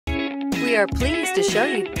We are pleased to show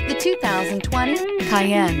you the 2020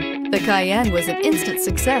 Cayenne. The Cayenne was an instant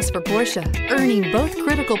success for Porsche, earning both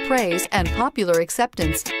critical praise and popular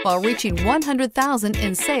acceptance while reaching 100,000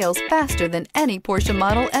 in sales faster than any Porsche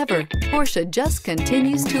model ever. Porsche just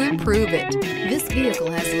continues to improve it. This vehicle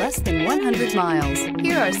has less than 100 miles.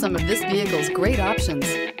 Here are some of this vehicle's great options: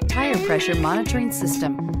 tire pressure monitoring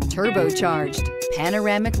system, turbocharged,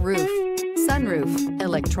 panoramic roof, sunroof,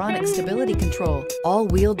 electronic stability control,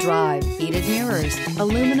 all-wheel drive, heated mirrors,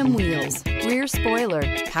 aluminum wheels, rear spoiler,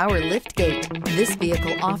 power liftgate. This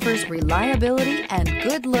vehicle offers reliability and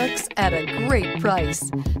good looks at a great price.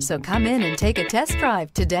 So come in and take a test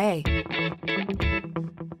drive today.